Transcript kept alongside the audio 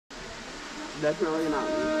definitely not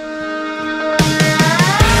me.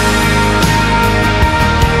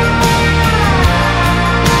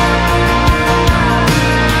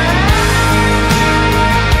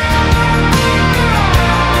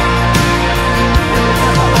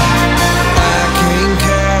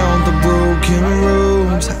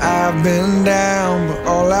 I've been down, but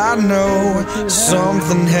all I know is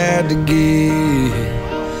something had to give.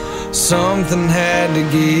 Something had to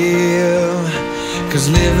give. 'Cause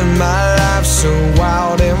living my life so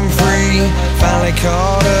wild and free finally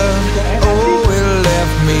caught up. Oh, it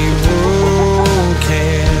left me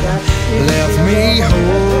broken, left me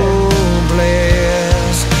hopeless.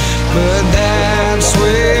 But that's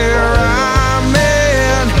where I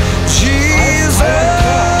met Jesus.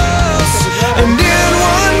 And in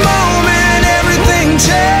one moment everything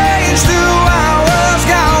changed. 2 hours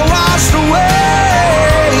got washed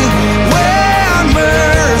away when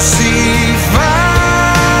mercy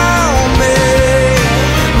found me.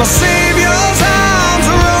 My Savior's arms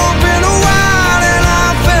were open wide, and I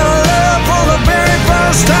fell in love for the very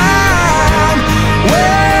first time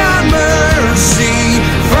when mercy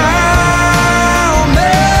found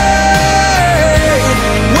me.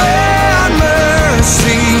 When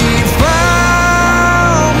mercy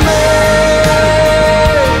found me.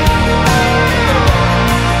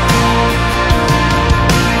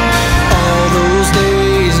 All those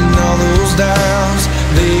days and all those doubts,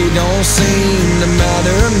 they don't seem to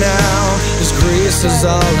matter now. His grace is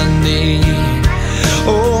all I need.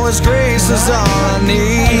 Oh, His grace is all I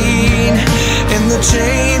need. And the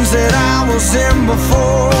chains that I was in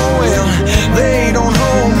before, well, they don't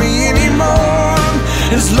hold me anymore.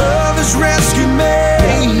 His love has rescued me.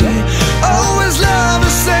 Oh, His love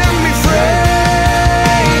has set me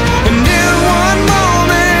free. And in one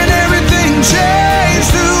moment everything changed.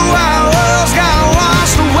 2 hours got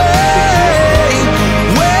washed away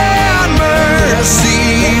when mercy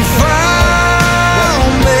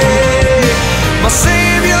found me. My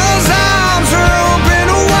Savior's arms are open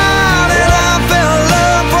wide, and I fell in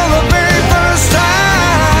love for the very first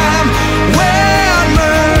time when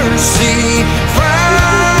mercy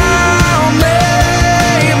found me.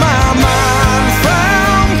 My mind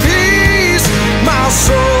found peace, my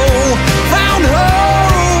soul found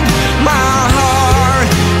hope, my heart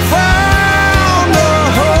found a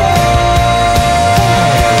home.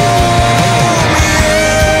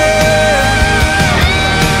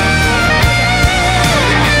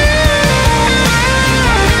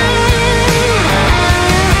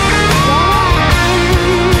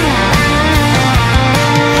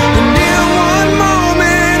 And in one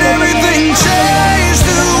moment everything changed.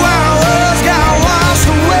 2 hours got washed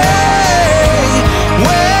away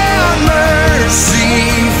when mercy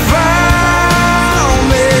found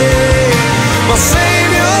me. My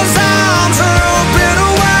Savior's arms are open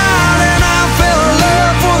wide, and I fell in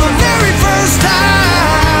love for the very first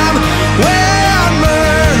time when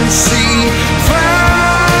mercy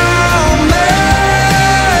found me.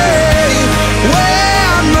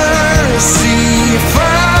 When mercy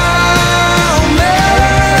found me.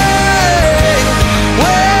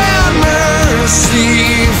 When mercy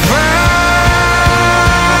found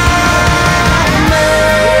me.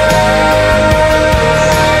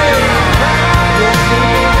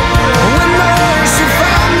 When mercy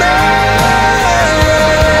found me.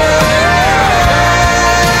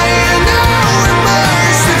 Now when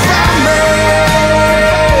mercy found me.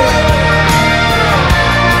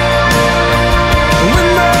 When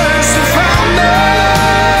mercy found me.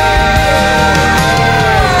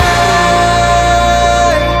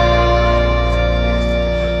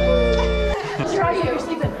 You're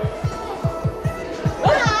sleeping.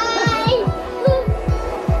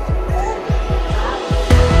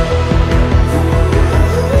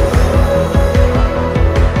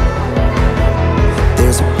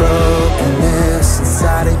 There's a brokenness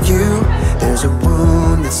inside of you. There's a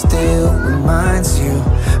wound that still reminds you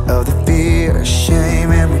of the fear,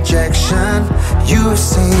 shame, and rejection. You've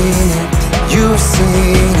seen it, you've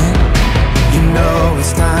seen it. You know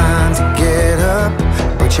it's time to get up,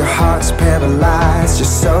 but your heart's paralyzed,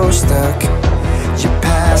 you're so stuck. You're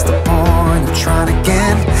past the point of trying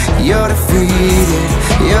again. You're defeated,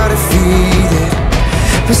 you're defeated.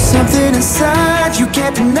 There's something inside you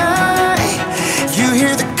can't deny. You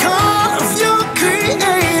hear the call of your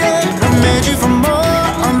creator, who made you for more.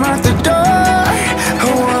 Unlock the door, I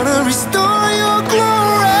wanna restore your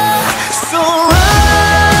glory. So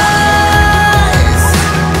rise,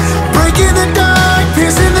 breaking the dark,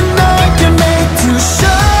 piercing the night, you're made to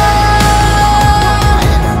shine.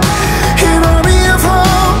 An army of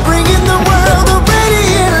hope, bringing the world a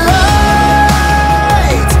radiant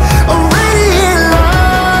light, a radiant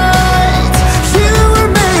light.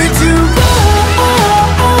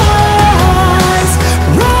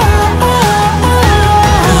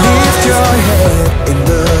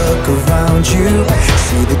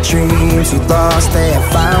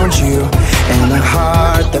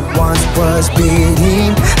 that once was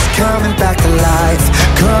beating is coming back alive,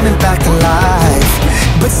 coming back alive.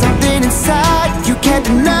 But something inside you can't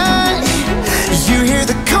deny. You hear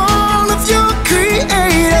the call of your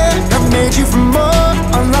creator. I made you from more,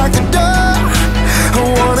 unlock the door. I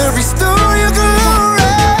wanna restore your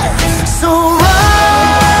glory. So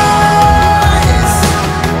rise,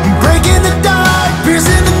 breaking the dark,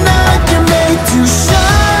 piercing the night. You're made to shine.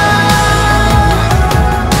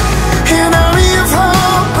 An army of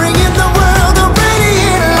hope, bringing the world a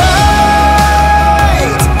radiant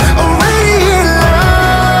light, a radiant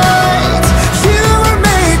light. You were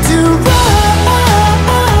made to rise,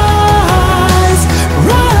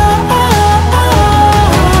 rise.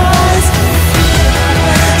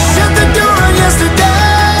 Shut the door on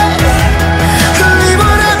yesterday, leave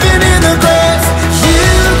what happened in the grave. You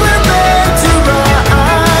were made to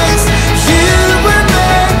rise, you were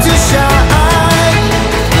made to shine.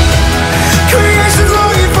 Creation's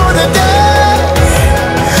longing for the day,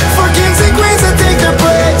 for kings and queens to take their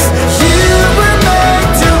place. You were made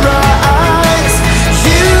to rise,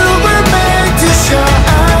 you were made to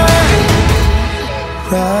shine.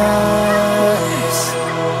 Rise,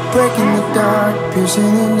 breaking the dark,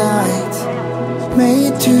 piercing the night.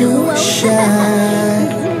 Made to shine,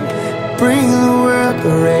 bring the world a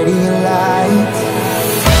radiant light.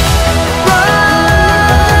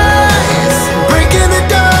 Rise, breaking the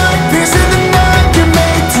dark, piercing the night. You're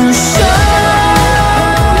made to shine.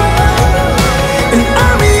 An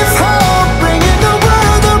army of hope, bringing the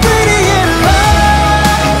world a radiant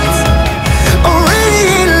light, a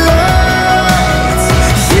radiant light.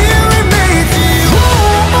 You were made to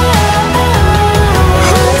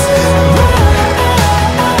rise,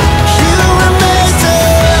 you were made to.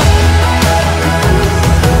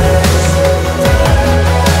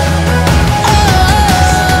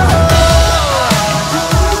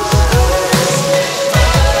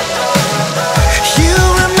 You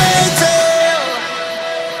were made to.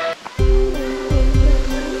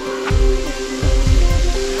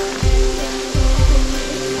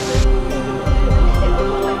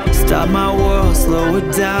 Stop my world, slow it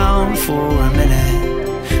down for a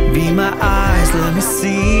minute. Be my eyes, let me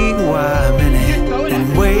see why I'm in it.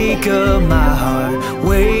 And wake up my heart,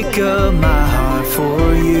 wake up my heart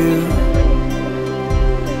for you.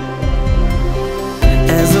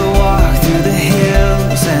 As I walk through